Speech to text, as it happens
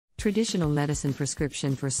Traditional medicine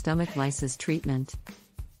prescription for stomach lysis treatment.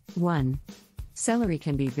 1. Celery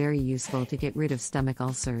can be very useful to get rid of stomach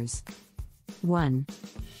ulcers. 1.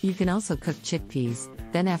 You can also cook chickpeas,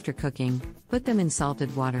 then after cooking, put them in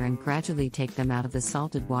salted water and gradually take them out of the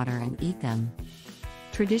salted water and eat them.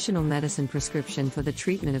 Traditional medicine prescription for the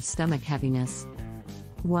treatment of stomach heaviness.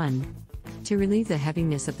 1. To relieve the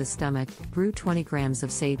heaviness of the stomach, brew 20 grams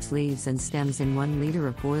of sage leaves and stems in 1 liter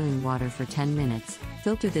of boiling water for 10 minutes,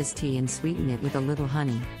 filter this tea and sweeten it with a little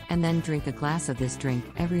honey, and then drink a glass of this drink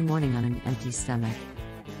every morning on an empty stomach.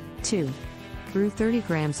 2. Brew 30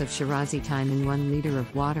 grams of Shirazi thyme in 1 liter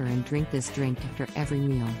of water and drink this drink after every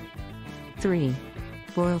meal. 3.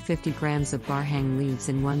 Boil 50 grams of barhang leaves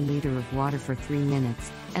in 1 liter of water for 3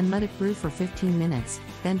 minutes, and let it brew for 15 minutes,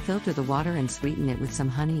 then filter the water and sweeten it with some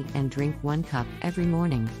honey and drink 1 cup every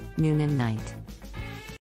morning, noon and night.